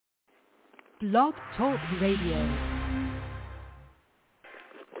Blog Talk Radio.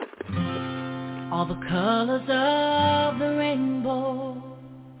 All the colors of the rainbow,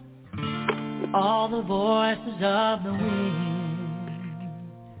 all the voices of the wind,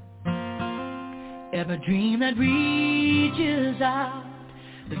 every dream that reaches out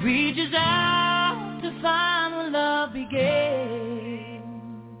to find where love begins.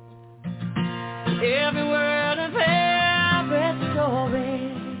 Every word of every story,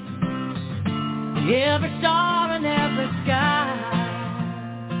 every star in every sky,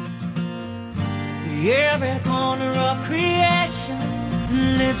 every corner of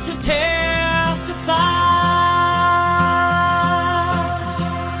creation lives to testify.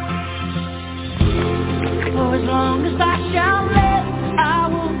 For as long as I shall live, I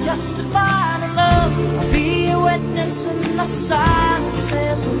will justify the love. I'll be a witness in the silence.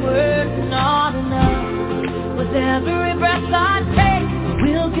 There's a word not enough. With every breath I take,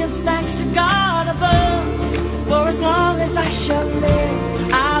 we'll give thanks to God above. For as long as I shall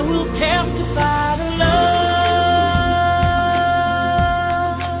live, I will testify to love.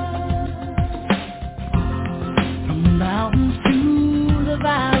 From the mountains to the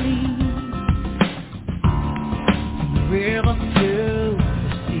valleys, from the river to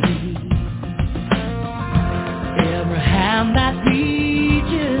the sea, every hand that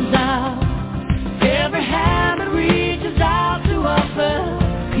reaches out, every hand that reaches out to offer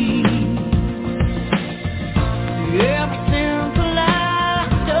peace, every simple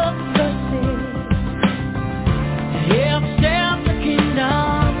act of mercy, every step the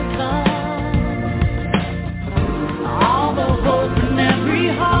kingdom becomes, all the hope in every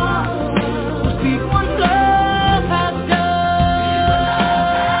heart will speak what love has done.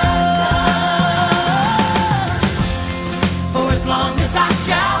 For as long as I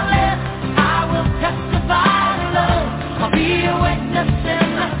shall live, I will testify to love. I'll be a witness in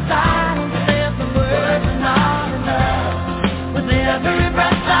the silence. There's a word not enough. With every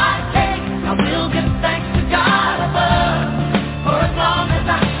breath I take, I will give thanks to God above. For as long as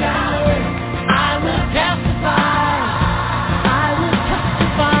I shall live, I will testify. I will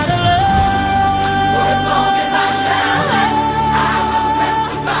testify to love. For as long as I shall live, I will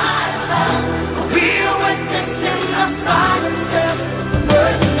testify to love. I'll be a witness in the silence. There's a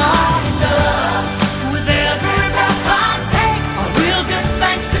word not enough. With every breath I take, I will give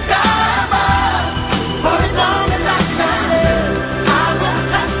thanks to God above. For as long as I shall live, I will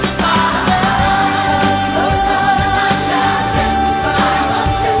testify to love. For as long as I shall live, I will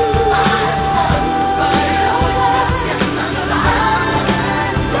testify to love. But it always gets in the silence.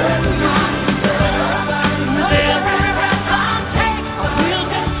 Word not enough. With every breath I take, I will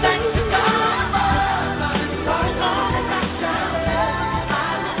give thanks to God above. For as long as I shall live, I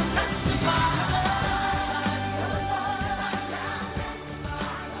will testify to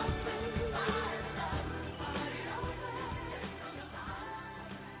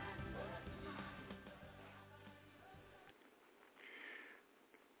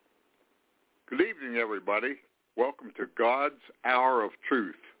Good evening, everybody. Welcome to God's Hour of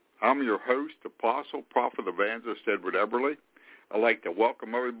Truth. I'm your host, Apostle, Prophet, Evangelist Edward Eberly. I'd like to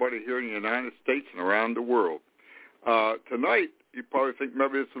welcome everybody here in the United States and around the world. Tonight, you probably think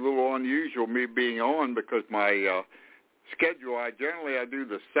maybe it's a little unusual, me being on, because my schedule, I do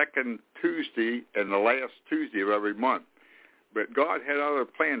the second Tuesday and the last Tuesday of every month. But God had other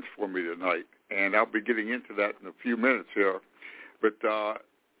plans for me tonight, and I'll be getting into that in a few minutes here. But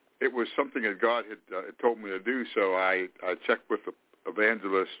it was something that God had told me to do, so I checked with the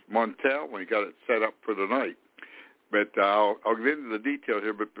Evangelist Montel when he got it set up for tonight. But I'll get into the detail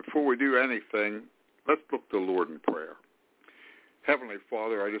here, but before we do anything, let's look to the Lord in prayer. Heavenly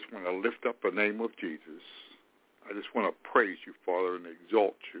Father, I just want to lift up the name of Jesus. I just want to praise you, Father, and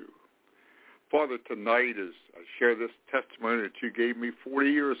exalt you. Father, tonight as I share this testimony that you gave me 40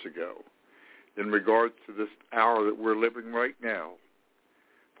 years ago in regards to this hour that we're living right now,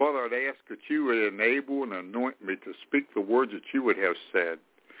 Father, I'd ask that you would enable and anoint me to speak the words that you would have said.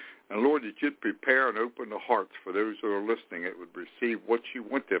 And, Lord, that you'd prepare and open the hearts for those who are listening that would receive what you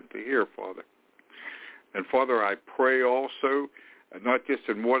want them to hear, Father. And, Father, I pray also, and not just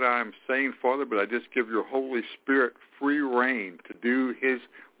in what I'm saying, Father, but I just give your Holy Spirit free reign to do his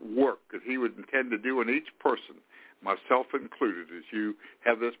work that he would intend to do in each person, myself included, as you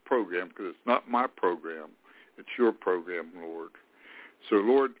have this program, because it's not my program, it's your program, Lord. So,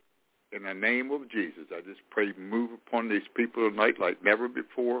 Lord, in the name of Jesus, I just pray move upon these people tonight like never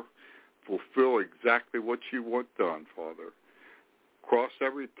before. Fulfill exactly what you want done, Father. Cross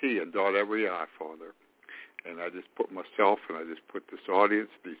every T and dot every I, Father. And I just put myself and I just put this audience,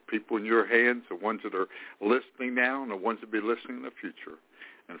 these people in your hands, the ones that are listening now and the ones that will be listening in the future.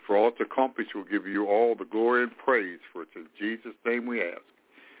 And for all it's accomplished, we'll give you all the glory and praise. For it's in Jesus' name we ask.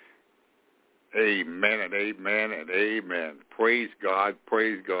 Amen and amen and amen. Praise God,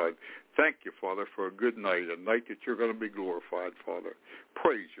 praise God. Thank you, Father, for a good night, a night that you're going to be glorified, Father.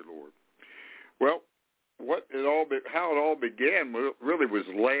 Praise you, Lord. Well, how it all began really was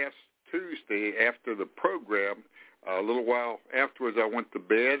last Tuesday after the program. A little while afterwards, I went to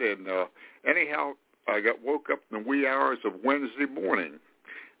bed, and anyhow, I got woke up in the wee hours of Wednesday morning.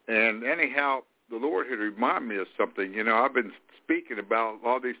 And anyhow, the Lord had reminded me of something. You know, I've been speaking about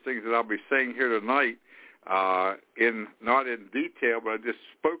all these things that I'll be saying here tonight, not in detail, but I just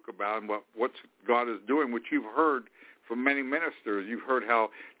spoke about what God is doing, which you've heard from many ministers. You've heard how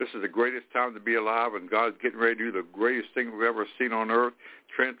this is the greatest time to be alive, and God's getting ready to do the greatest thing we've ever seen on earth,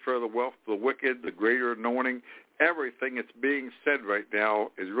 transfer the wealth to the wicked, the greater anointing. Everything that's being said right now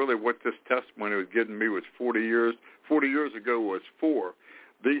is really what this testimony was giving me was 40 years ago was for.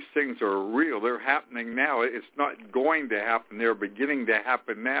 These things are real. They're happening now. It's not going to happen. They're beginning to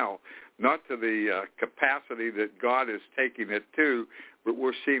happen now, not to the capacity that God is taking it to, but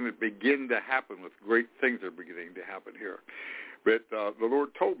we're seeing it begin to happen with great things that are beginning to happen here. But the Lord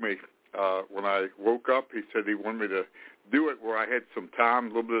told me when I woke up, he said he wanted me to do it where I had some time, a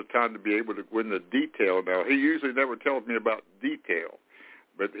little bit of time to be able to go into detail. Now, he usually never tells me about detail,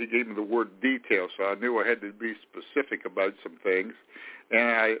 but he gave me the word detail, so I knew I had to be specific about some things. And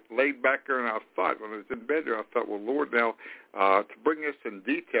I laid back there and I thought, when I was in bed there, I thought, well, Lord, now, to bring this in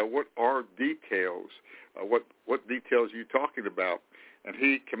detail, what are details? What details are you talking about? And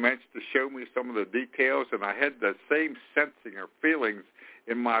he commenced to show me some of the details, and I had the same sensing or feelings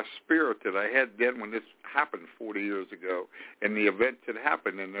in my spirit that I had then when this happened 40 years ago, and the events that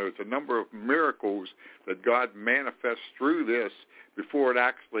happened. And there was a number of miracles that God manifests through this before it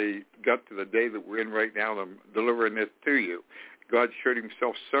actually got to the day that we're in right now, and I'm delivering this to you. God showed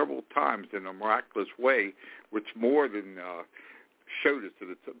himself several times in a miraculous way, which more than showed us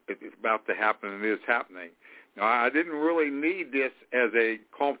that it's about to happen and is happening. Now, I didn't really need this as a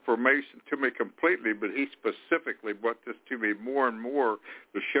confirmation to me completely, but he specifically brought this to me more and more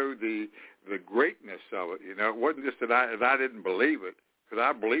to show the greatness of it. You know, it wasn't just that I didn't believe it, because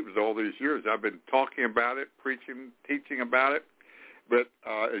I believed it all these years. I've been talking about it, preaching, teaching about it. But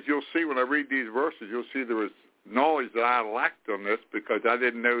as you'll see when I read these verses, you'll see there was knowledge that I lacked on this because I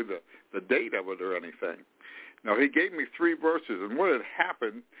didn't know the date of it or anything. Now, he gave me 3 verses, and what had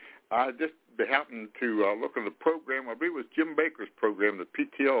happened, I just happened to look at the program. I believe it was Jim Baker's program, the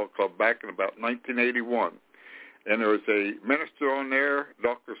PTL Club, back in about 1981. And there was a minister on there,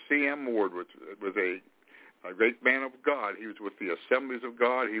 Dr. C.M. Ward, which was a great man of God. He was with the Assemblies of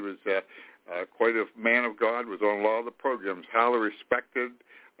God. He was quite a man of God, was on a lot of the programs, highly respected,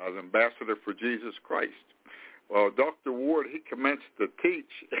 as ambassador for Jesus Christ. Well, Dr. Ward, he commenced to teach,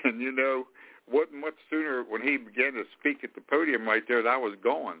 and, you know, wasn't much sooner when he began to speak at the podium right there that I was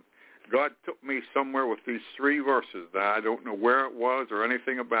gone. God took me somewhere with these 3 verses that I don't know where it was or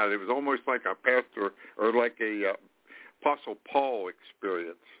anything about it. It was almost like a pastor or like a Apostle Paul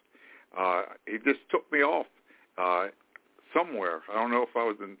experience. He just took me off somewhere. I don't know if I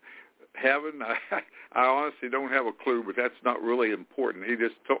was in heaven. I honestly don't have a clue, but that's not really important. He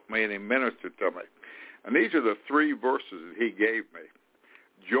just took me and he ministered to me. And these are the 3 verses that he gave me.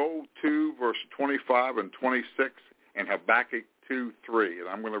 Joel 2, verse 25 and 26, and Habakkuk 2:3. And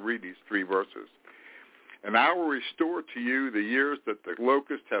I'm going to read these 3 verses. And I will restore to you the years that the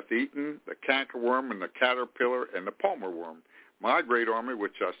locust hath eaten, the cankerworm and the caterpillar and the palmer worm, my great army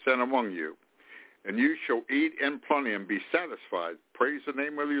which I sent among you. And you shall eat in plenty and be satisfied. Praise the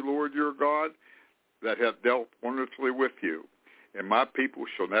name of the Lord your God that hath dealt wonderfully with you. And my people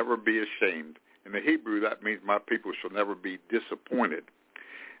shall never be ashamed. In the Hebrew, that means my people shall never be disappointed.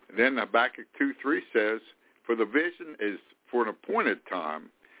 And then Habakkuk 2:3 says, for the vision is for an appointed time,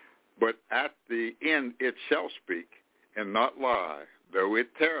 but at the end it shall speak and not lie. Though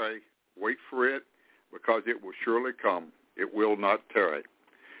it tarry, wait for it, because it will surely come. It will not tarry.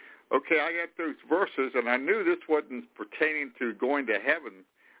 Okay, I got those verses, and I knew this wasn't pertaining to going to heaven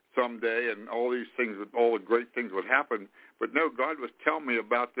someday and all these things, all the great things would happen. But no, God was telling me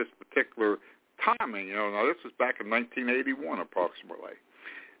about this particular timing. You know, now this was back in 1981 approximately.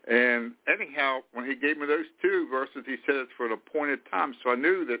 And anyhow, when he gave me those 2 verses, he said it's for an appointed time. So I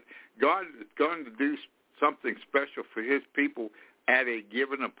knew that God is going to do something special for his people at a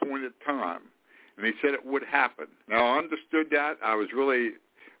given appointed time. And he said it would happen. Now, I understood that. I was really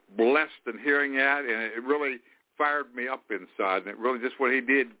blessed in hearing that, and it really fired me up inside. And it really just what he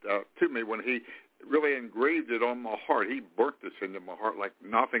did to me when he really engraved it on my heart. He burnt this into my heart like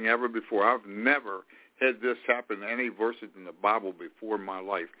nothing ever before. I've never had this happen in any verses in the Bible before in my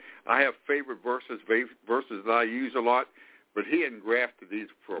life. I have favorite verses that I use a lot, but he had grafted these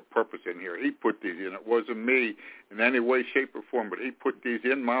for a purpose in here. He put these in. It wasn't me in any way, shape, or form, but he put these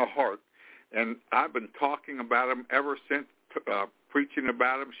in my heart. And I've been talking about them ever since, preaching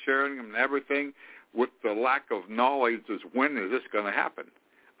about them, sharing them and everything, with the lack of knowledge as when is this going to happen.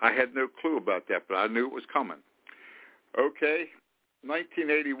 I had no clue about that, but I knew it was coming. Okay,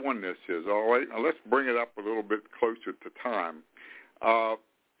 1981 this is, all right. Now let's bring it up a little bit closer to time.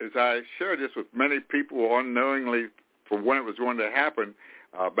 As I shared this with many people unknowingly for when it was going to happen,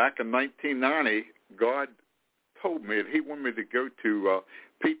 back in 1990, God told me that he wanted me to go to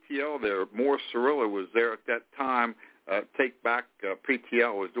PTL there. Morris Cirillo was there at that time. Take back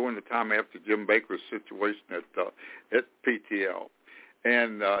PTL. It was during the time after Jim Baker's situation at PTL.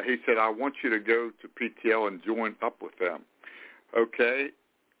 And he said, I want you to go to PTL and join up with them. Okay?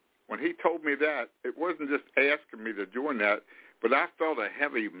 When he told me that, it wasn't just asking me to join that, but I felt a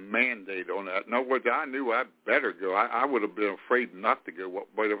heavy mandate on that. In other words, I knew I better go. I would have been afraid not to go, what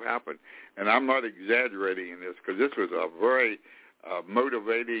might have happened. And I'm not exaggerating in this, because this was a very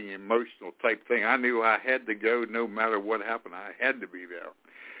motivating, emotional type thing. I knew I had to go no matter what happened. I had to be there.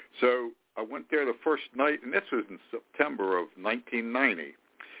 So I went there the first night, and this was in September of 1990.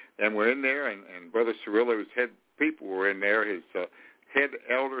 And we're in there, and Brother Cirillo's head people were in there, his head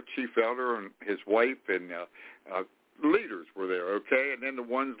elder, chief elder, and his wife, and leaders were there, okay? And then the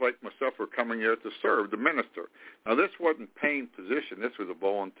ones like myself were coming here to serve, the minister. Now, this wasn't paying position. This was a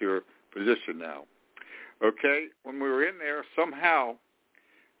volunteer position now. Okay? When we were in there, somehow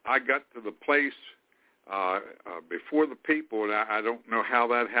I got to the place before the people, and I don't know how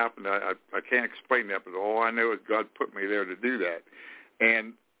that happened. I can't explain that, but all I know is God put me there to do that.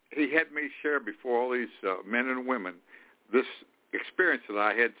 And he had me share before all these men and women this experience that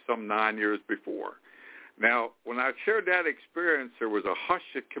I had some 9 years before. Now, when I shared that experience, there was a hush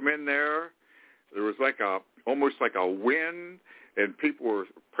that came in there. There was almost like a wind, and people were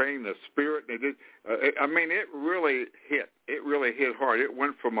praying the Spirit. And they did. It really hit. It really hit hard. It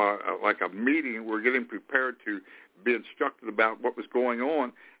went from a meeting. We're getting prepared to be instructed about what was going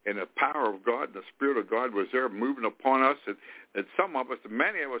on, and the power of God, the Spirit of God was there moving upon us. And some of us,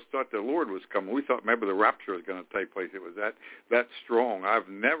 many of us, thought the Lord was coming. We thought maybe the rapture was going to take place. It was that strong. I've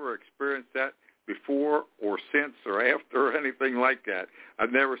never experienced that before or since or after or anything like that. I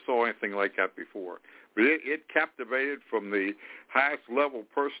never saw anything like that before. But it captivated from the highest level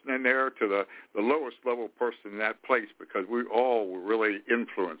person in there to the lowest level person in that place, because we all were really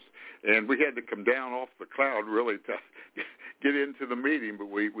influenced. And we had to come down off the cloud really to get into the meeting, but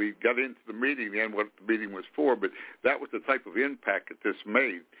we got into the meeting and what the meeting was for, but that was the type of impact that this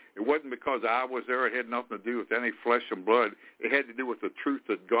made. It wasn't because I was there. It had nothing to do with any flesh and blood. It had to do with the truth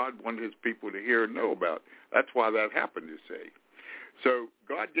that God wanted his people to hear and know about. That's why that happened, you see. So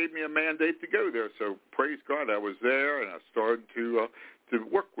God gave me a mandate to go there. So praise God, I was there, and I started to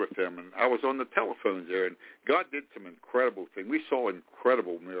work with them. And I was on the telephones there, and God did some incredible things. We saw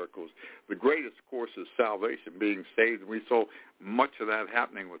incredible miracles. The greatest, of course, is salvation, being saved. And we saw much of that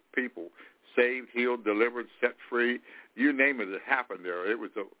happening with people saved, healed, delivered, set free. You name it, it happened there. It was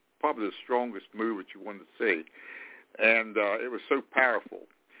probably the strongest move that you wanted to see. And it was so powerful.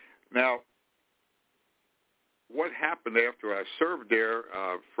 Now, what happened after I served there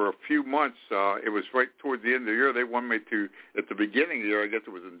for a few months, it was right towards the end of the year. They wanted me to, at the beginning of the year, I guess it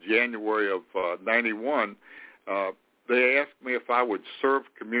was in January of 91, they asked me if I would serve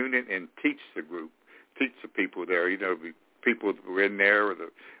communion and teach the group, teach the people there, the people that were in there, or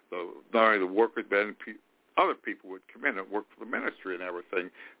not only the workers, but other people would come in and work for the ministry and everything.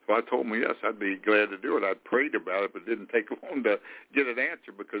 So I told them, yes, I'd be glad to do it. I prayed about it, but it didn't take long to get an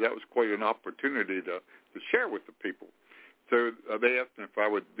answer, because that was quite an opportunity to share with the people. So they asked me if I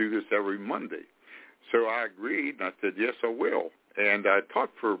would do this every Monday. So I agreed, and I said, yes, I will. And I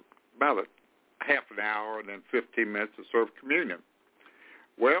taught for about a half an hour and then 15 minutes to serve communion.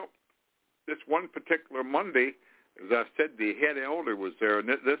 Well, this one particular Monday, as I said, the head elder was there, and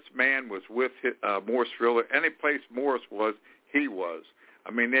this man was with Morris Cirillo. Any place Morris was, he was.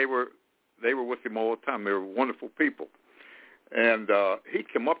 I mean, they were with him all the time. They were wonderful people. And he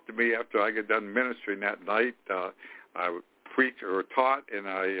came up to me after I got done ministering that night. I preached or taught, and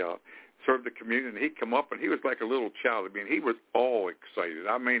I served the communion. And he came up, and he was like a little child. I mean, he was all excited.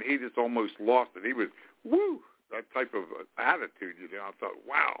 I mean, he just almost lost it. He was, woo, that type of attitude. I thought,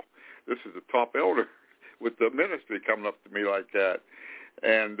 wow, this is a top elder with the ministry coming up to me like that.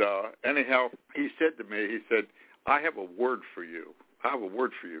 And anyhow, he said to me, he said, I have a word for you. I have a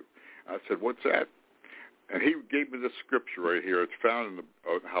word for you. I said, what's that? And he gave me this scripture right here. It's found in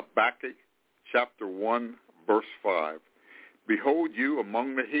Habakkuk chapter 1, verse 5. Behold you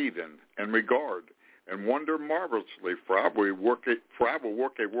among the heathen, and regard, and wonder marvelously, for I will work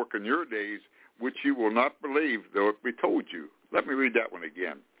a work in your days, which you will not believe, though it be told you. Let me read that one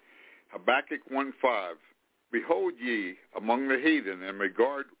again. Habakkuk 1:5. Behold ye among the heathen, and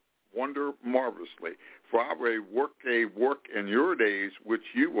regard, wonder marvelously, for I will work a work in your days, which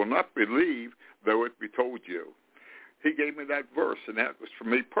you will not believe, though it be told you. He gave me that verse, and that was for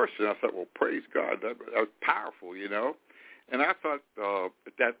me personally. I thought, well, praise God. That was powerful, you know. And I thought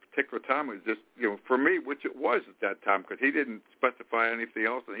at that particular time it was just, you know, for me, which it was at that time, because he didn't specify anything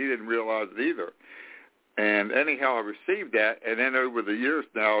else, and he didn't realize it either. And anyhow, I received that, and then over the years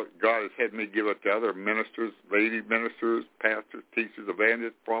now, God has had me give it to other ministers, lady ministers, pastors, teachers,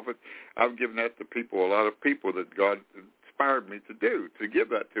 evangelists, prophets. I've given that to people, a lot of people that God inspired me to do, to give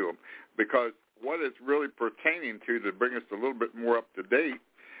that to them. Because what it's really pertaining to bring us a little bit more up to date,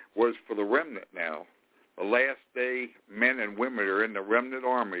 was for the remnant now. The last day men and women are in the remnant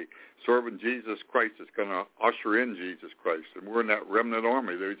army serving Jesus Christ. It's going to usher in Jesus Christ. And we're in that remnant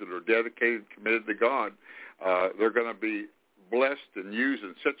army. Those that are dedicated, committed to God, they're going to be blessed and used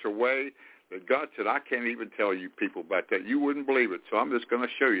in such a way that God said, I can't even tell you people about that. You wouldn't believe it. So I'm just going to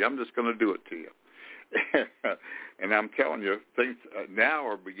show you. I'm just going to do it to you. And I'm telling you, things now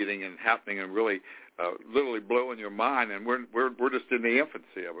are beginning and happening and really literally blowing your mind. And we're just in the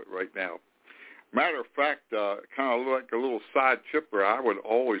infancy of it right now. Matter of fact, kind of like a little side chipper, I would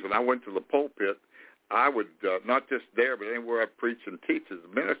always, when I went to the pulpit, I would, not just there, but anywhere I preach and teach as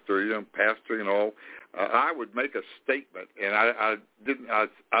a minister, you know, pastor and all, I would make a statement, and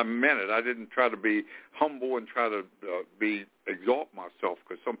I meant it. I didn't try to be humble and try to exalt myself,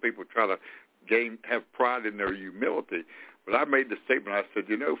 because some people try to have pride in their humility. But I made the statement, I said,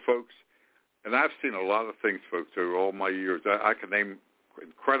 you know, folks, and I've seen a lot of things, folks, over all my years. I can name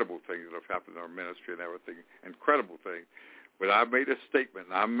incredible things that have happened in our ministry and everything, incredible things. But I made a statement,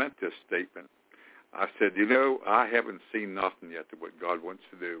 and I meant this statement. I said, you know, I haven't seen nothing yet to what God wants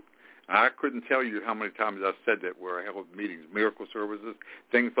to do. And I couldn't tell you how many times I said that where I held meetings, miracle services,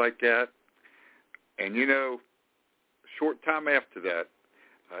 things like that. And, you know, short time after that,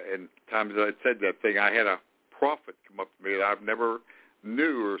 and times that I said that thing, I had a prophet come up to me that I've never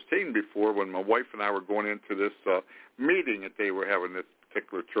knew or seen before when my wife and I were going into this meeting that they were having, this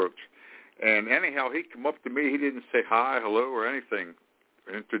particular church. And anyhow, he come up to me. He didn't say hi, hello, or anything.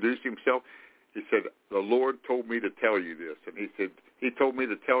 Introduce himself. He said, the Lord told me to tell you this. And he said, he told me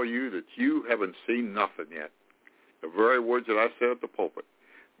to tell you that you haven't seen nothing yet. The very words that I said at the pulpit.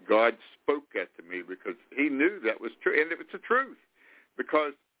 God spoke that to me because he knew that was true. And it's the truth.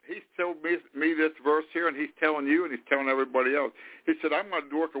 Because he's told me this verse here, and he's telling you, and he's telling everybody else. He said, I'm going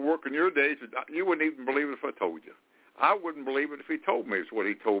to work a work in your days. You wouldn't even believe it if I told you. I wouldn't believe it if he told me, is what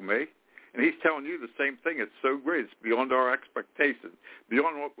he told me. And he's telling you the same thing. It's so great. It's beyond our expectations,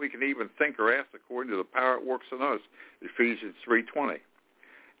 beyond what we can even think or ask according to the power it works in us, Ephesians 3:20.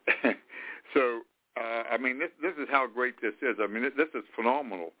 So, I mean, this is how great this is. I mean, this is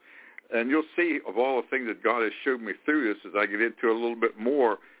phenomenal. And you'll see of all the things that God has showed me through this as I get into a little bit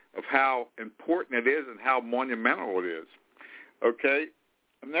more of how important it is and how monumental it is. Okay,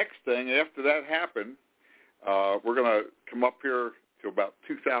 the next thing, after that happened, we're going to come up here to about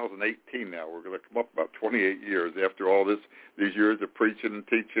 2018 now. We're going to come up about 28 years after all these years of preaching and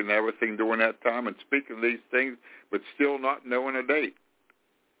teaching and everything during that time and speaking of these things, but still not knowing a date.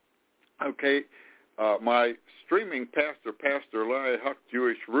 Okay, my streaming pastor, Pastor Larry Huck,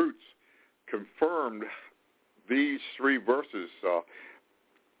 Jewish Roots, confirmed these three verses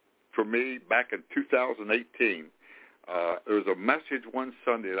for me back in 2018. There was a message one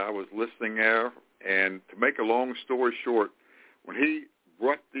Sunday that I was listening there, and to make a long story short, when he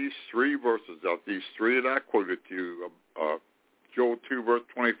brought these three verses out, these three that I quoted to you, Joel 2, verse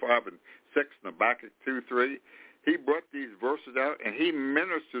 25 and 6, and Habakkuk 2:3, he brought these verses out, and he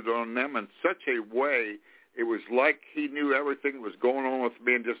ministered on them in such a way, it was like he knew everything that was going on with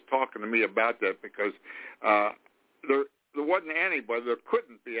me and just talking to me about that, because there wasn't anybody, there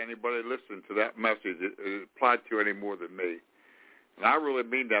couldn't be anybody listening to that message it applied to any more than me. And I really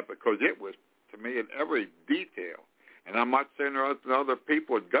mean that, because it was, to me, in every detail. And I'm not saying there aren't other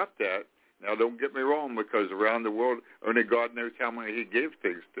people that got that. Now, don't get me wrong, because around the world, only God knows how many he gave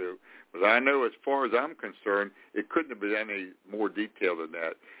things to. But I know as far as I'm concerned, it couldn't have been any more detailed than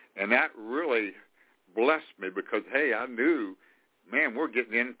that. And that really blessed me because, hey, I knew, man, we're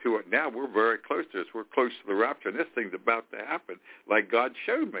getting into it now. We're very close to this. We're close to the rapture, and this thing's about to happen like God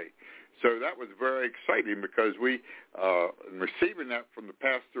showed me. So that was very exciting because we, receiving that from the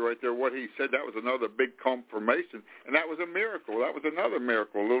pastor right there, what he said, that was another big confirmation, and that was a miracle. That was another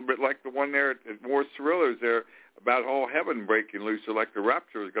miracle, a little bit like the one there at Morris Cirillo's there about all heaven breaking loose, so like the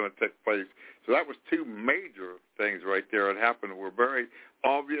rapture is going to take place. So that was two major things right there that happened that were very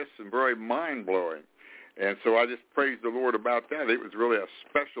obvious and very mind-blowing. And so I just praise the Lord about that. It was really a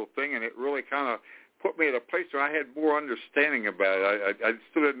special thing, and it really kind of put me at a place where I had more understanding about it. I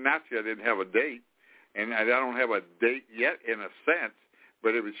still didn't, naturally, I didn't have a date, and I don't have a date yet in a sense,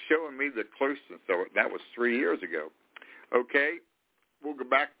 but it was showing me the closeness of it. That was 3 years ago. Okay, we'll go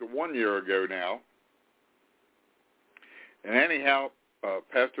back to 1 year ago now. And anyhow,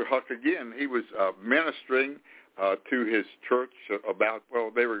 Pastor Huck, again, he was ministering to his church about,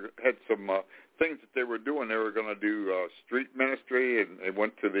 well, they had some things that they were doing. They were going to do street ministry, and they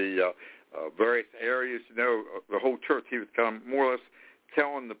went to the various areas, the whole church. He was kind of more or less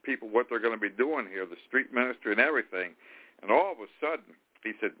telling the people what they're going to be doing here, the street ministry and everything. And all of a sudden,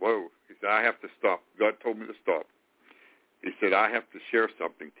 he said, whoa, he said, I have to stop. God told me to stop. He said, I have to share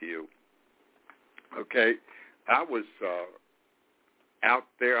something to you. Okay, I was out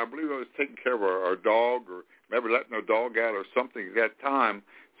there. I believe I was taking care of our dog, or maybe letting our dog out or something at that time,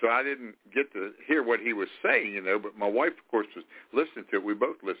 so I didn't get to hear what he was saying, but my wife, of course, was listening to it. We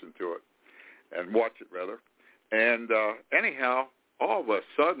both listened to it, and watched it, rather. And anyhow, all of a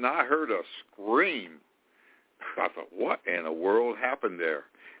sudden, I heard a scream. I thought, what in the world happened there?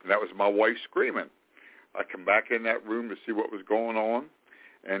 And that was my wife screaming. I come back in that room to see what was going on,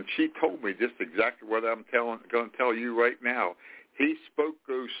 and she told me just exactly what I'm going to tell you right now. He spoke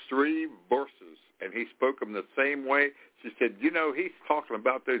those 3 verses, and he spoke them the same way. She said, he's talking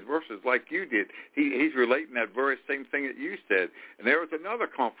about those verses like you did. He's relating that very same thing that you said. And there was another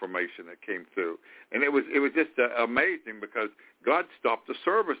confirmation that came through. And it was just amazing because God stopped the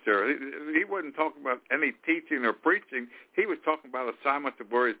service there. He wasn't talking about any teaching or preaching. He was talking about assignments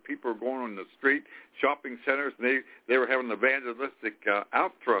of where people were going on the street, shopping centers, and they were having evangelistic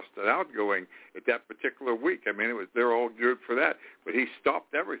outthrust and outgoing at that particular week. I mean, they're all good for that. But he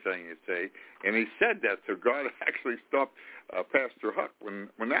stopped everything, you see, and he said that. So God actually stopped Pastor Huck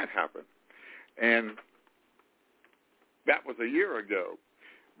when that happened. And that was a year ago.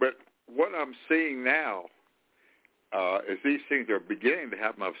 But what I'm seeing now is these things are beginning to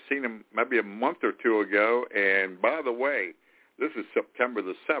happen. I've seen them maybe a month or two ago. And by the way, this is September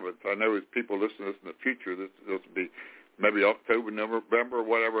the 7th. I know as people listen to this in the future, this will be maybe October, November,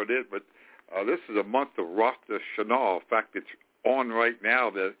 whatever it is. But this is a month of Rosh Hashanah. In fact, it's on right now.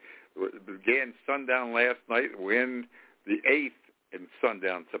 That began sundown last night. We're in the 8th in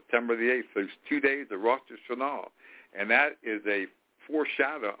sundown, September the 8th. Those 2 days of Rosh Hashanah. And that is a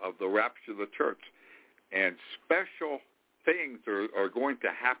foreshadow of the rapture of the church. And special things are going to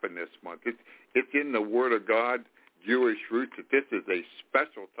happen this month. It's in the Word of God, Jewish roots, that this is a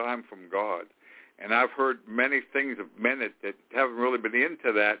special time from God. And I've heard many things of men that haven't really been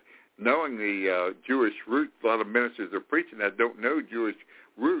into that, knowing the Jewish roots. A lot of ministers are preaching that don't know Jewish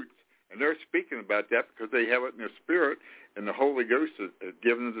roots, and they're speaking about that because they have it in their spirit, and the Holy Ghost has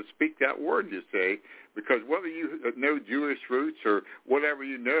given them to speak that word, you say, because whether you know Jewish roots or whatever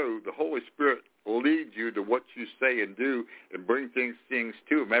you know, the Holy Spirit leads you to what you say and do and bring things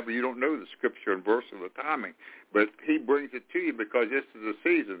to. Maybe you don't know the scripture and verse or the timing, but he brings it to you because this is the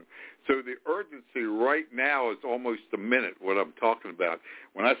season. So the urgency right now is almost a minute, what I'm talking about.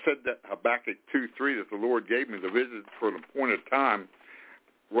 When I said that Habakkuk 2:3 that the Lord gave me the vision for an appointed time,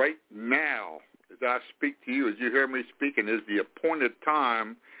 right now, as I speak to you, as you hear me speaking, is the appointed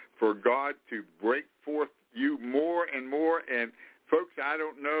time for God to break forth you more and more. And folks, I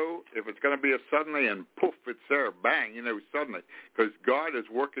don't know if it's going to be a suddenly and poof, it's there, bang, suddenly, because God is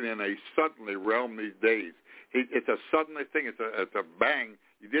working in a suddenly realm these days. It's a suddenly thing. It's a bang.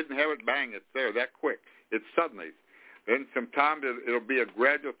 You didn't have it, bang, it's there that quick. It's suddenly. Then sometimes it'll be a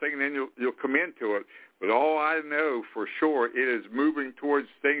gradual thing, and then you'll come into it. But all I know for sure, it is moving towards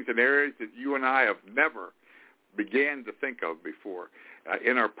things in areas that you and I have never began to think of before.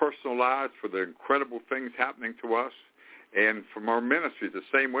 In our personal lives, for the incredible things happening to us, and from our ministries, the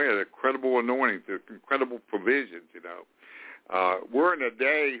same way, the incredible anointing, the incredible provisions, We're in a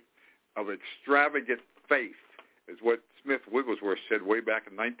day of extravagant faith, is what Smith Wigglesworth said way back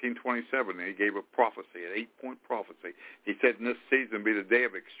in 1927, and he gave a prophecy, an 8-point prophecy. He said, in this season be the day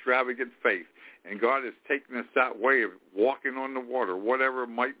of extravagant faith, and God is taking us that way of walking on the water, whatever it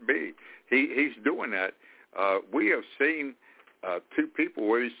might be. He's doing that. We have seen two people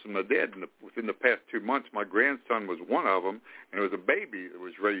raised from the dead within the past 2 months. My grandson was one of them, and it was a baby that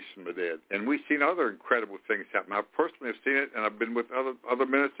was raised from the dead. And we've seen other incredible things happen. I personally have seen it, and I've been with other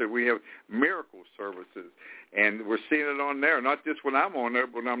ministers. We have miracle services, and we're seeing it on there, not just when I'm on there,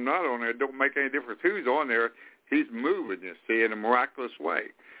 but when I'm not on there. It don't make any difference who's on there. He's moving, you see, in a miraculous way.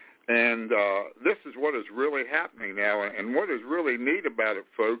 And this is what is really happening now. And what is really neat about it,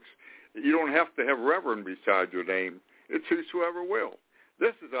 folks, you don't have to have Reverend beside your name. It's whosoever will.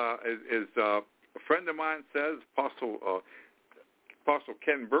 This is a friend of mine says, Apostle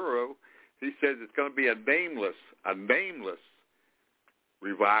Ken Burrow, he says it's going to be a nameless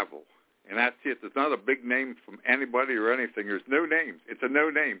revival. And that's it. There's not a big name from anybody or anything. There's no names. It's a no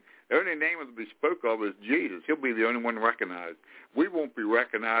name. The only name that we spoke of is Jesus. He'll be the only one recognized. We won't be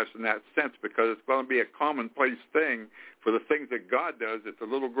recognized in that sense because it's going to be a commonplace thing for the things that God does. If the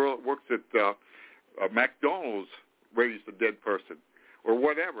little girl that works at McDonald's raised a dead person or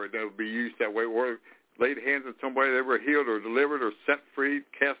whatever, they'll be used that way, or laid hands on somebody, they were healed or delivered or set free,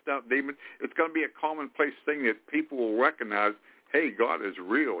 cast out demons. It's going to be a commonplace thing that people will recognize. Hey, God is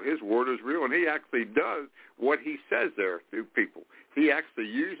real. His word is real, and he actually does what he says there through people. He actually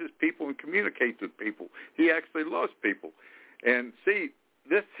uses people and communicates with people. He actually loves people. And see,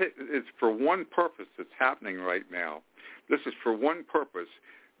 this is for one purpose that's happening right now. This is for one purpose.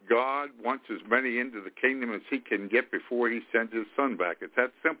 God wants as many into the kingdom as he can get before he sends his son back. It's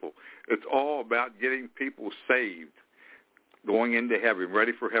that simple. It's all about getting people saved, going into heaven,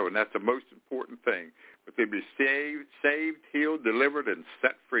 ready for heaven. That's the most important thing. But they be saved, healed, delivered, and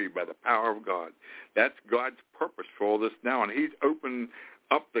set free by the power of God. That's God's purpose for all this now. And he's opened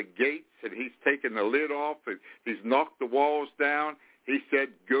up the gates, and he's taken the lid off, and he's knocked the walls down. He said,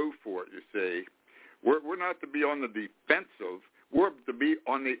 go for it, you see. We're not to be on the defensive. We're to be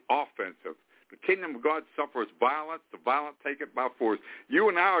on the offensive. The kingdom of God suffers violence. The violent take it by force. You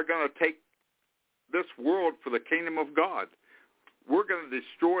and I are going to take this world for the kingdom of God. We're going to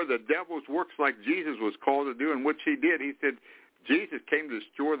destroy the devil's works like Jesus was called to do, and which he did. He said Jesus came to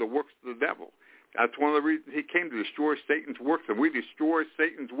destroy the works of the devil. That's one of the reasons he came, to destroy Satan's works, and we destroy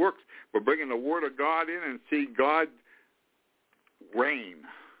Satan's works by bringing the word of God in and see God reign,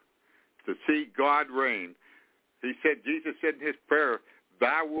 to see God reign. He said, Jesus said in his prayer,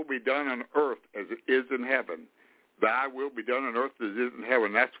 thy will be done on earth as it is in heaven. Thy will be done on earth as it is in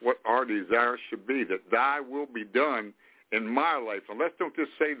heaven. That's what our desire should be, that thy will be done in my life. And let's don't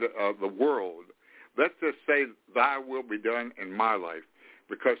just say the world. Let's just say thy will be done in my life.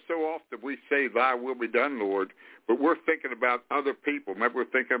 Because so often we say thy will be done, Lord, but we're thinking about other people. Maybe we're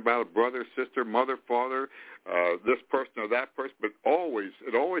thinking about a brother, sister, mother, father, this person or that person. But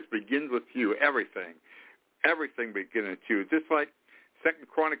it always begins with you, everything. Everything begins with you. Just like 2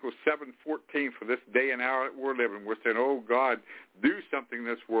 Chronicles 7:14, for this day and hour that we're living, we're saying, oh, God, do something in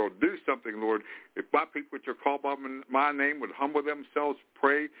this world. Do something, Lord. If my people which are called by my name would humble themselves,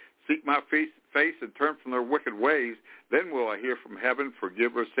 pray, seek my face, and turn from their wicked ways, then will I hear from heaven,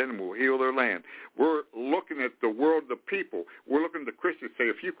 forgive their sin, and will heal their land. We're looking at the world, the people. We're looking at the Christians, say,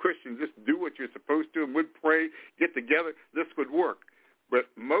 if you Christians just do what you're supposed to and would pray, get together, this would work. But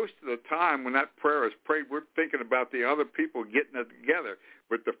most of the time when that prayer is prayed, we're thinking about the other people getting it together.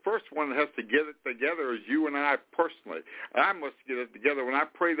 But the first one that has to get it together is you and I personally. I must get it together. When I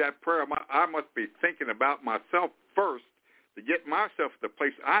pray that prayer, I must be thinking about myself first to get myself to the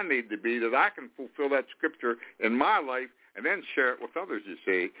place I need to be, that I can fulfill that scripture in my life and then share it with others, you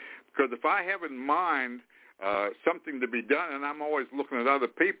see. Because if I have in mind something to be done and I'm always looking at other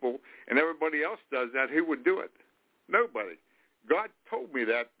people and everybody else does that, who would do it? Nobody. God told me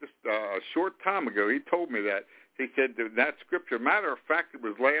that just a short time ago. He told me that. He said that scripture. Matter of fact, it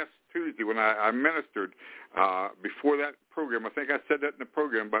was last Tuesday when I ministered before that program. I think I said that in the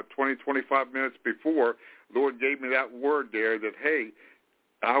program about 20, 25 minutes before. Lord gave me that word there that, hey,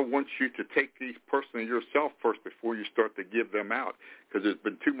 I want you to take these personally yourself first before you start to give them out, because there's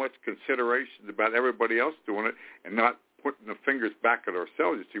been too much consideration about everybody else doing it and not putting the fingers back at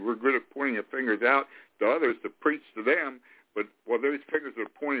ourselves. You see, we're good at pointing the fingers out to others to preach to them, but those fingers are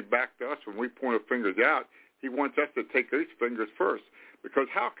pointing back to us when we point our fingers out. He wants us to take those fingers first, because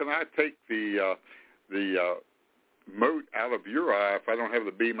how can I take the mote out of your eye if I don't have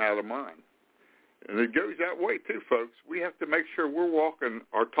the beam out of mine? And it goes that way too, folks. We have to make sure we're walking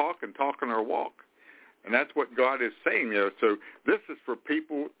our talk and talking our walk. And that's what God is saying there. So this is for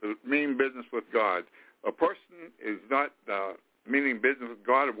people that mean business with God. A person is not meaning business with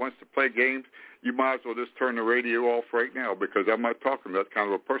God and wants to play games. You might as well just turn the radio off right now, because I'm not talking to that kind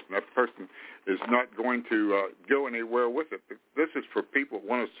of a person. That person is not going to go anywhere with it. This is for people that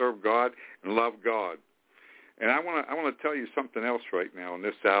want to serve God and love God. And I want to tell you something else right now in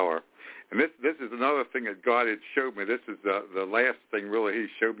this hour. And this is another thing that God had showed me. This is the last thing really he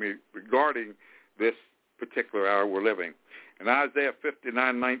showed me regarding this particular hour we're living. In Isaiah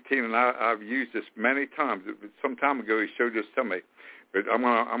 59:19, and I've used this many times. Some time ago he showed this to me. But I'm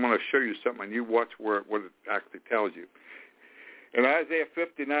gonna show you something, and you watch what it actually tells you. In Isaiah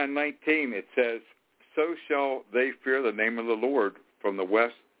 59:19 it says, "So shall they fear the name of the Lord from the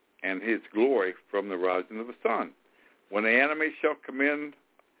west, and his glory from the rising of the sun. When the enemy shall come in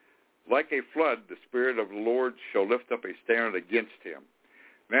like a flood, the Spirit of the Lord shall lift up a standard against him."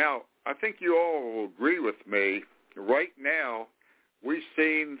 Now, I think you all will agree with me. Right now, we've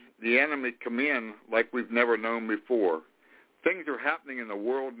seen the enemy come in like we've never known before. Things are happening in the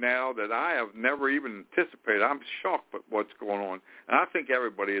world now that I have never even anticipated. I'm shocked at what's going on. And I think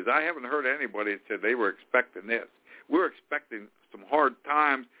everybody is. I haven't heard anybody that said they were expecting this. We're expecting some hard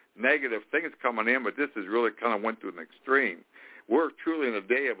times, negative things coming in, but this has really kind of went to an extreme. We're truly in a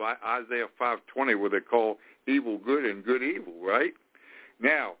day of Isaiah 5:20 where they call evil good and good evil, right?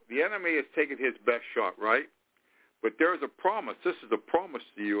 Now, the enemy has taken his best shot, right? But there's a promise. This is a promise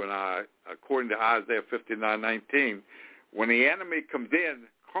to you and I, according to Isaiah 59:19. When the enemy comes in,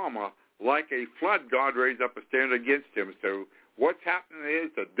 like a flood, God raised up a standard against him. So what's happening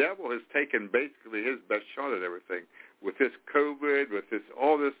is the devil has taken basically his best shot at everything. With this COVID, with this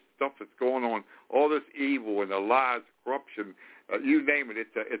all this stuff that's going on, all this evil and the lies, corruption, you name it,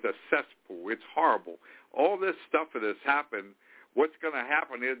 it's a cesspool. It's horrible. All this stuff that has happened, what's going to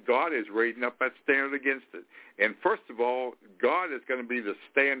happen is God is raising up that standard against it. And first of all, God is going to be the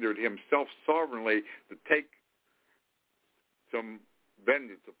standard himself sovereignly to take some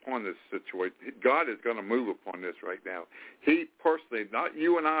vengeance upon this situation. God is going to move upon this right now. He personally, not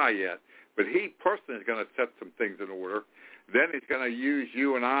you and I yet, but he personally is going to set some things in order. Then he's going to use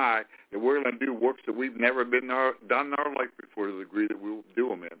you and I, and we're going to do works that we've never done in our life before to the degree that we'll do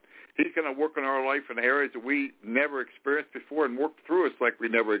them in. He's going to work in our life in areas that we never experienced before and work through us like we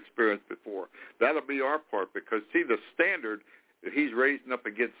never experienced before. That'll be our part because, see, the standard that he's raising up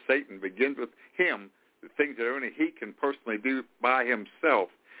against Satan begins with him, the things that only he can personally do by himself.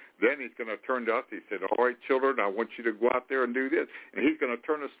 Then he's going to turn to us. He said, all right, children, I want you to go out there and do this. And he's going to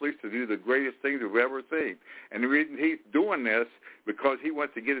turn us loose to do the greatest things we've ever seen. And the reason he's doing this, because he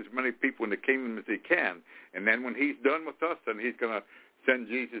wants to get as many people in the kingdom as he can. And then when he's done with us, then he's going to send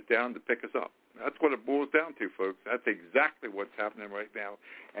Jesus down to pick us up. That's what it boils down to, folks. That's exactly what's happening right now.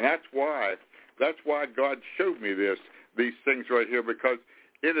 And that's why God showed me these things right here, because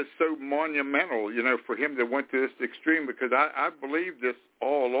it is so monumental, for him to went to this extreme, because I believed this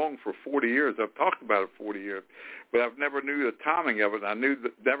all along for 40 years. I've talked about it 40 years, but I've never knew the timing of it. I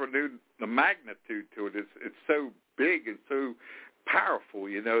never knew the magnitude to it. It's so big and so powerful,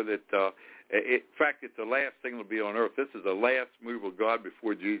 that in fact, it's the last thing to be on earth. This is the last move of God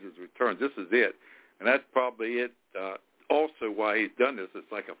before Jesus returns. This is it, and that's probably it. Also, why he's done this,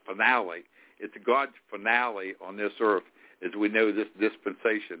 it's like a finale. It's God's finale on this earth. As we know, this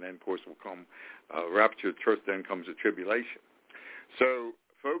dispensation, and of course will come rapture of the church, then comes the tribulation. So,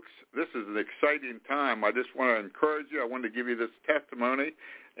 folks, this is an exciting time. I just want to encourage you. I want to give you this testimony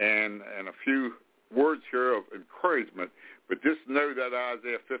and a few words here of encouragement. But just know that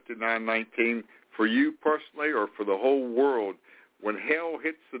Isaiah 59:19, for you personally or for the whole world, when hell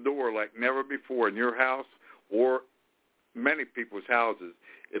hits the door like never before in your house or many people's houses,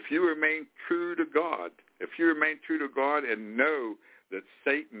 if you remain true to God, and know that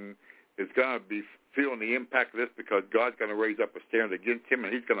Satan is going to be feeling the impact of this, because God's going to raise up a standard against him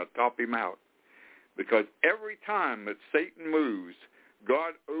and he's going to top him out. Because every time that Satan moves,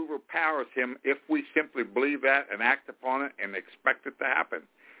 God overpowers him if we simply believe that and act upon it and expect it to happen.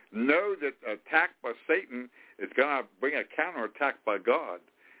 Know that attack by Satan is going to bring a counterattack by God.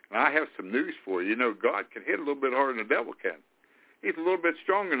 And I have some news for you. God can hit a little bit harder than the devil can. He's a little bit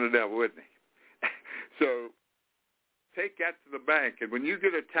stronger than the devil, isn't he? So take that to the bank. And when you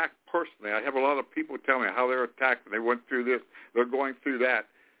get attacked personally, I have a lot of people tell me how they're attacked and they went through this, they're going through that.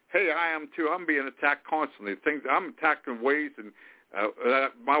 Hey, I am too. I'm being attacked constantly. I'm attacked in ways and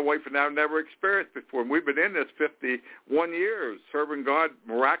my wife and I have never experienced before. And we've been in this 51 years, serving God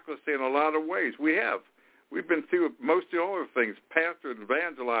miraculously in a lot of ways. We have. We've been through mostly all of the things, pastor,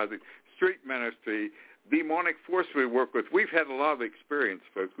 evangelizing, street ministry, demonic force we work with. We've had a lot of experience,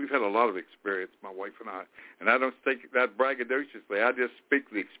 folks. We've had a lot of experience, my wife and I. And I don't think that braggadociously. I just speak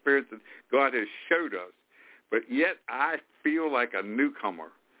the experience that God has showed us. But yet I feel like a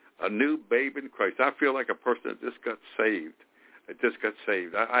newcomer, a new babe in Christ. I feel like a person that just got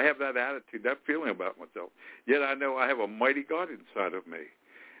saved. I have that attitude, that feeling about myself. Yet I know I have a mighty God inside of me.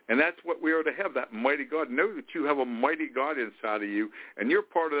 And that's what we are to have, that mighty God. Know that you have a mighty God inside of you, and you're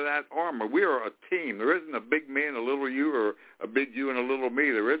part of that armor. We are a team. There isn't a big me and a little you, or a big you and a little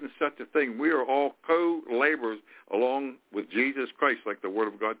me. There isn't such a thing. We are all co-laborers along with Jesus Christ, like the Word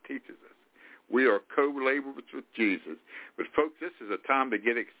of God teaches us. We are co-laborers with Jesus. But, folks, this is a time to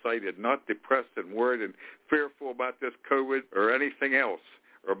get excited, not depressed and worried and fearful about this COVID or anything else,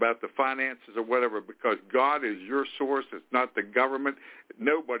 or about the finances or whatever, because God is your source. It's not the government.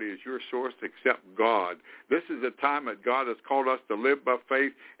 Nobody is your source except God. This is a time that God has called us to live by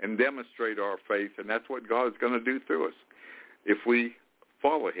faith and demonstrate our faith, and that's what God is going to do through us if we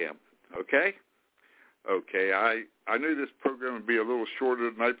follow him, okay? Okay, I knew this program would be a little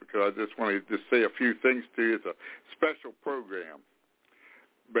shorter tonight because I just wanted to say a few things to you. It's a special program,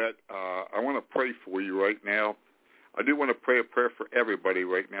 but I want to pray for you right now. I do want to pray a prayer for everybody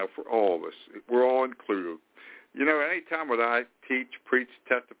right now, for all of us. We're all included. You know, anytime that I teach, preach,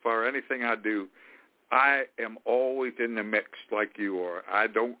 testify, or anything I do, I am always in the mix like you are. I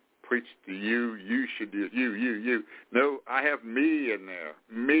don't preach to you, you should do you. No, I have me in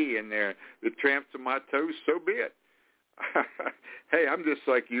there. It tramps on my toes, so be it. Hey, I'm just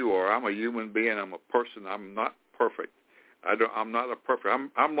like you are. I'm a human being. I'm a person. I'm not perfect. I'm not a perfect.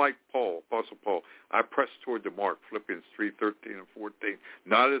 I'm like Paul, Apostle Paul. I press toward the mark, Philippians 3:13 and 14.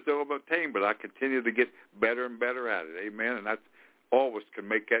 Not as though I've obtained, but I continue to get better and better at it. Amen. And that's all of us can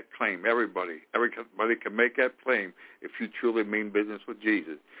make that claim. Everybody can make that claim if you truly mean business with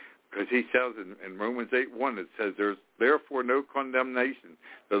Jesus. Because he says in Romans 8:1, it says, "There's therefore no condemnation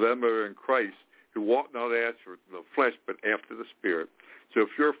to them that are in Christ, who walk not after the flesh, but after the Spirit." So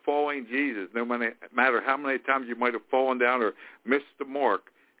if you're following Jesus, no matter how many times you might have fallen down or missed the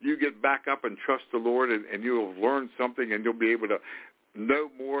mark, you get back up and trust the Lord, and you'll learn something, and you'll be able to know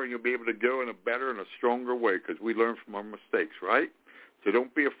more, and you'll be able to go in a better and a stronger way, because we learn from our mistakes, right? So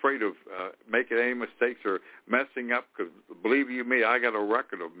don't be afraid of making any mistakes or messing up, because believe you me, I got a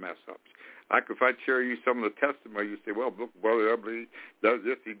record of mess-ups. If I'd share you some of the testimony, you say, well, look, Brother Eberly does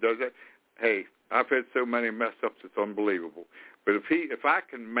this, he does that. Hey, I've had so many mess-ups, it's unbelievable. But if I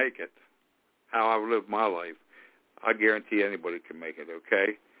can make it how I live my life, I guarantee anybody can make it,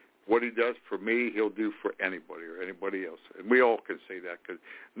 okay? What he does for me, he'll do for anybody or anybody else. And we all can say that, because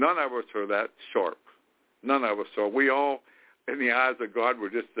none of us are that sharp. None of us are. We all, in the eyes of God, we're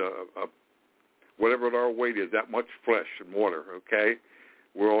just whatever our weight is, that much flesh and water, okay?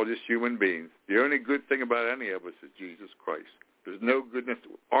 We're all just human beings. The only good thing about any of us is Jesus Christ. There's no goodness.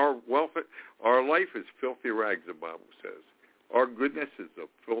 Our life is filthy rags, the Bible says. Our goodness is a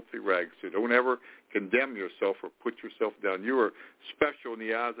filthy rag, so don't ever condemn yourself or put yourself down. You are special in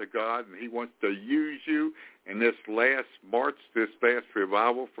the eyes of God, and he wants to use you in this last march, this last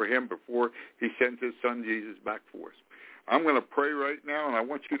revival for him before he sends his son Jesus back for us. I'm going to pray right now, and I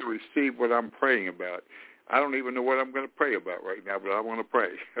want you to receive what I'm praying about. I don't even know what I'm going to pray about right now, but I want to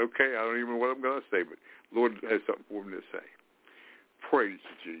pray, okay? I don't even know what I'm going to say, but Lord has something for me to say. Praise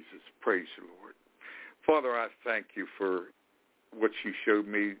you, Jesus. Praise you, Lord. Father, I thank you for what you showed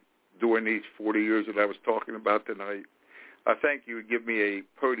me during these 40 years that I was talking about tonight. I thank you to give me a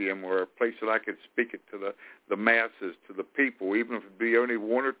podium or a place that I could speak it to the masses, to the people, even if it be only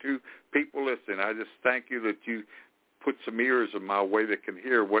one or two people listening. I just thank you that you put some ears in my way that can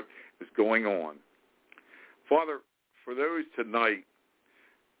hear what is going on. Father, for those tonight,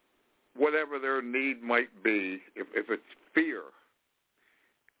 whatever their need might be, if it's fear,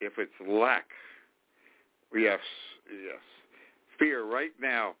 if it's lack, yes, fear right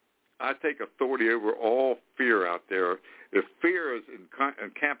now, I take authority over all fear out there. If fear is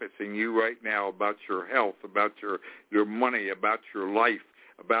encompassing you right now about your health, about your money, about your life,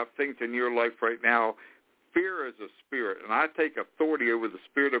 about things in your life right now, fear is a spirit, and I take authority over the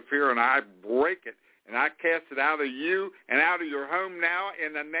spirit of fear, and I break it, and I cast it out of you and out of your home now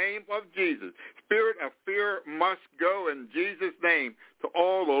in the name of Jesus. Spirit of fear must go in Jesus' name to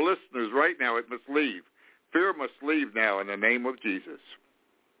all the listeners right now. It must leave. Fear must leave now in the name of Jesus.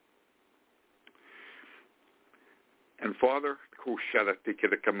 And Father,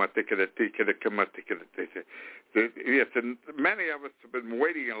 yes, and many of us have been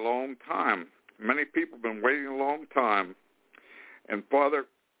waiting a long time. Many people have been waiting a long time. And Father,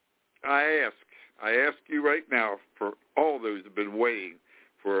 I ask you right now for all those who have been waiting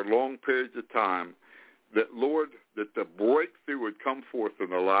for long periods of time, that, Lord, that the breakthrough would come forth in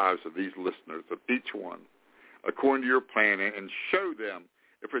the lives of these listeners, of each one, according to your plan, and show them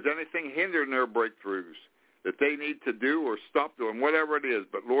if there's anything hindering their breakthroughs that they need to do or stop doing, whatever it is.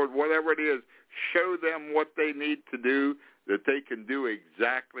 But, Lord, whatever it is, show them what they need to do that they can do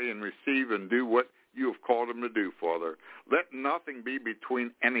exactly and receive and do what you have called them to do, Father. Let nothing be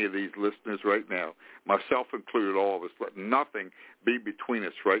between any of these listeners right now, myself included, all of us. Let nothing be between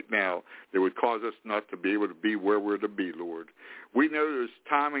us right now that would cause us not to be able to be where we're to be, Lord. We know there's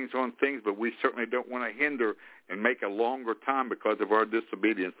timings on things, but we certainly don't want to hinder and make a longer time because of our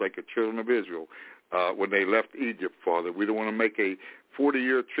disobedience, like the children of Israel when they left Egypt, Father. We don't want to make a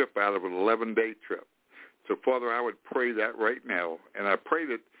 40-year trip out of an 11-day trip. So, Father, I would pray that right now, and I pray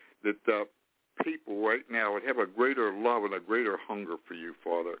that people right now would have a greater love and a greater hunger for you,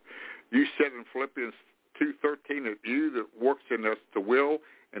 Father. You said in Philippians 2:13 that you that works in us to will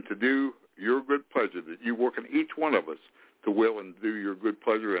and to do your good pleasure, that you work in each one of us to will and do your good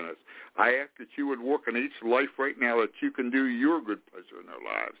pleasure in us. I ask that you would work in each life right now that you can do your good pleasure in their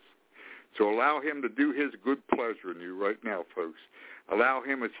lives. So allow him to do his good pleasure in you right now, folks. Allow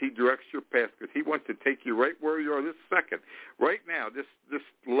him as he directs your path, because he wants to take you right where you are this second. Right now, just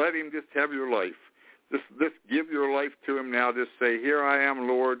let him just have your life. Just give your life to him now. Just say, here I am,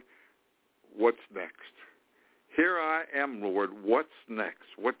 Lord. What's next? Here I am, Lord. What's next?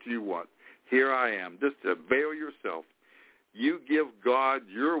 What do you want? Here I am. Just avail yourself. You give God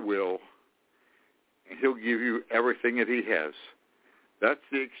your will, and he'll give you everything that he has. That's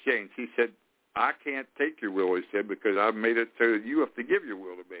the exchange. He said, I can't take your will, he said, because I've made it so that you have to give your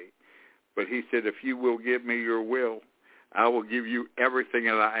will to me. But he said, if you will give me your will, I will give you everything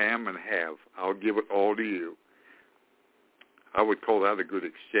that I am and have. I'll give it all to you. I would call that a good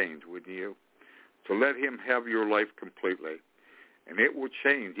exchange, wouldn't you? So let him have your life completely. And it will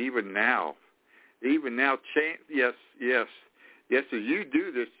change even now. Even now, change. Yes, as you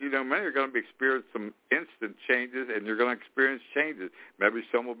do this, many are going to experience some instant changes, and you're going to experience changes. Maybe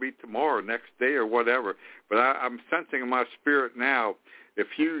some will be tomorrow, next day, or whatever. But I'm sensing in my spirit now, if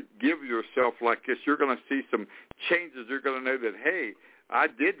you give yourself like this, you're going to see some changes. You're going to know that, hey, I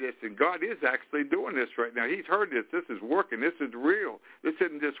did this, and God is actually doing this right now. He's heard this. This is working. This is real. This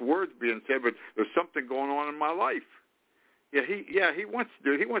isn't just words being said, but there's something going on in my life. He wants to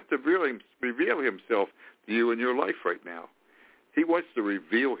do it. He wants to reveal himself to you in your life right now. He wants to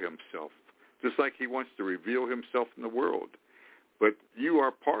reveal himself, just like he wants to reveal himself in the world. But you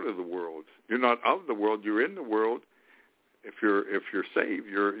are part of the world. You're not of the world. You're in the world. If you're saved,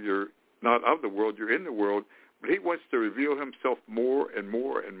 you're not of the world. You're in the world. But he wants to reveal himself more and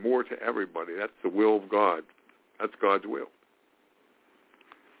more and more to everybody. That's the will of God. That's God's will.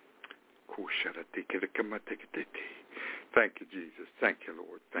 Thank you, Jesus. Thank you,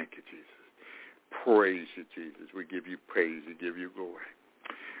 Lord. Thank you, Jesus. Praise you, Jesus. We give you praise. We give you glory.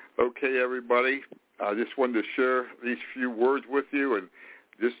 Okay, everybody. I just wanted to share these few words with you and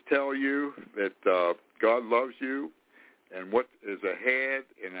just tell you that God loves you, and what is ahead,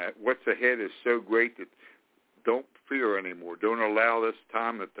 and what's ahead is so great that don't fear anymore. Don't allow this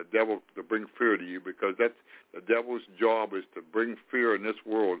time that the devil to bring fear to you, because that's the devil's job, is to bring fear in this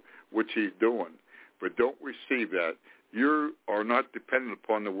world, which he's doing. But don't receive that. You are not dependent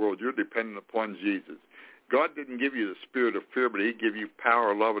upon the world. You're dependent upon Jesus. God didn't give you the spirit of fear, but he gave you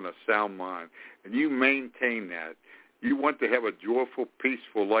power, love, and a sound mind. And you maintain that. You want to have a joyful,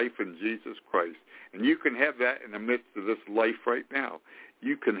 peaceful life in Jesus Christ. And you can have that in the midst of this life right now.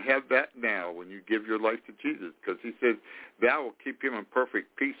 You can have that now when you give your life to Jesus, because he says, thou will keep him in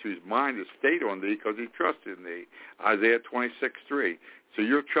perfect peace whose mind is stayed on thee because he trusted in thee. Isaiah 26:3. So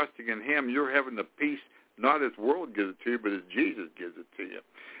you're trusting in him. You're having the peace, not as world gives it to you, but as Jesus gives it to you.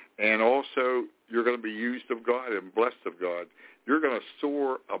 And also, you're going to be used of God and blessed of God. You're going to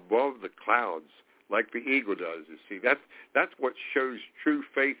soar above the clouds like the eagle does, you see. That's what shows true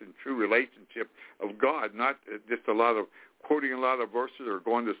faith and true relationship of God, not just quoting a lot of verses or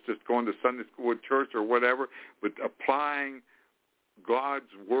just going to Sunday school at church or whatever, but applying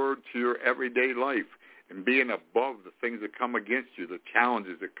God's word to your everyday life and being above the things that come against you, the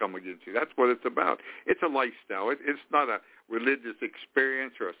challenges that come against you. That's what it's about. It's a lifestyle. It's not a religious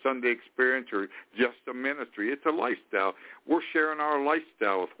experience or a Sunday experience or just a ministry. It's a lifestyle. We're sharing our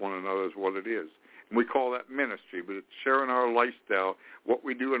lifestyle with one another is what it is. And we call that ministry, but it's sharing our lifestyle, what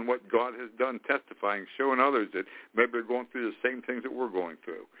we do and what God has done, testifying, showing others that maybe they're going through the same things that we're going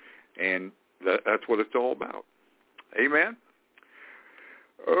through. And that's what it's all about. Amen?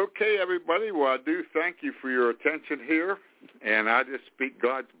 Okay, everybody. Well, I do thank you for your attention here, and I just speak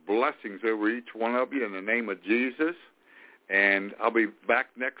God's blessings over each one of you in the name of Jesus. And I'll be back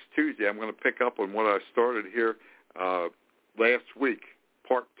next Tuesday. I'm going to pick up on what I started here last week,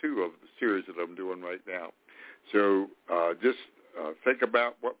 part 2 of the series that I'm doing right now. So just think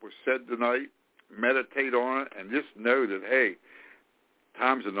about what was said tonight, meditate on it, and just know that, hey,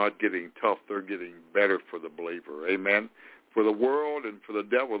 times are not getting tough. They're getting better for the believer. Amen. For the world and for the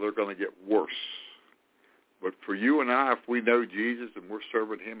devil, they're going to get worse. But for you and I, if we know Jesus and we're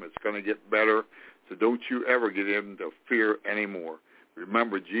serving him, it's going to get better. So don't you ever get into fear anymore.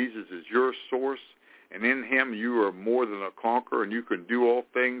 Remember, Jesus is your source, and in him you are more than a conqueror, and you can do all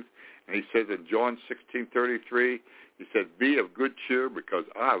things. And he says in John 16:33, he said, be of good cheer because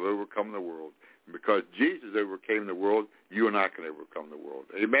I have overcome the world. And because Jesus overcame the world, you and I can overcome the world.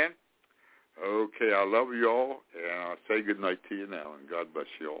 Amen? Okay, I love you all, and I'll say good night to you now, and God bless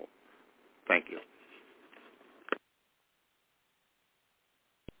you all. Thank you.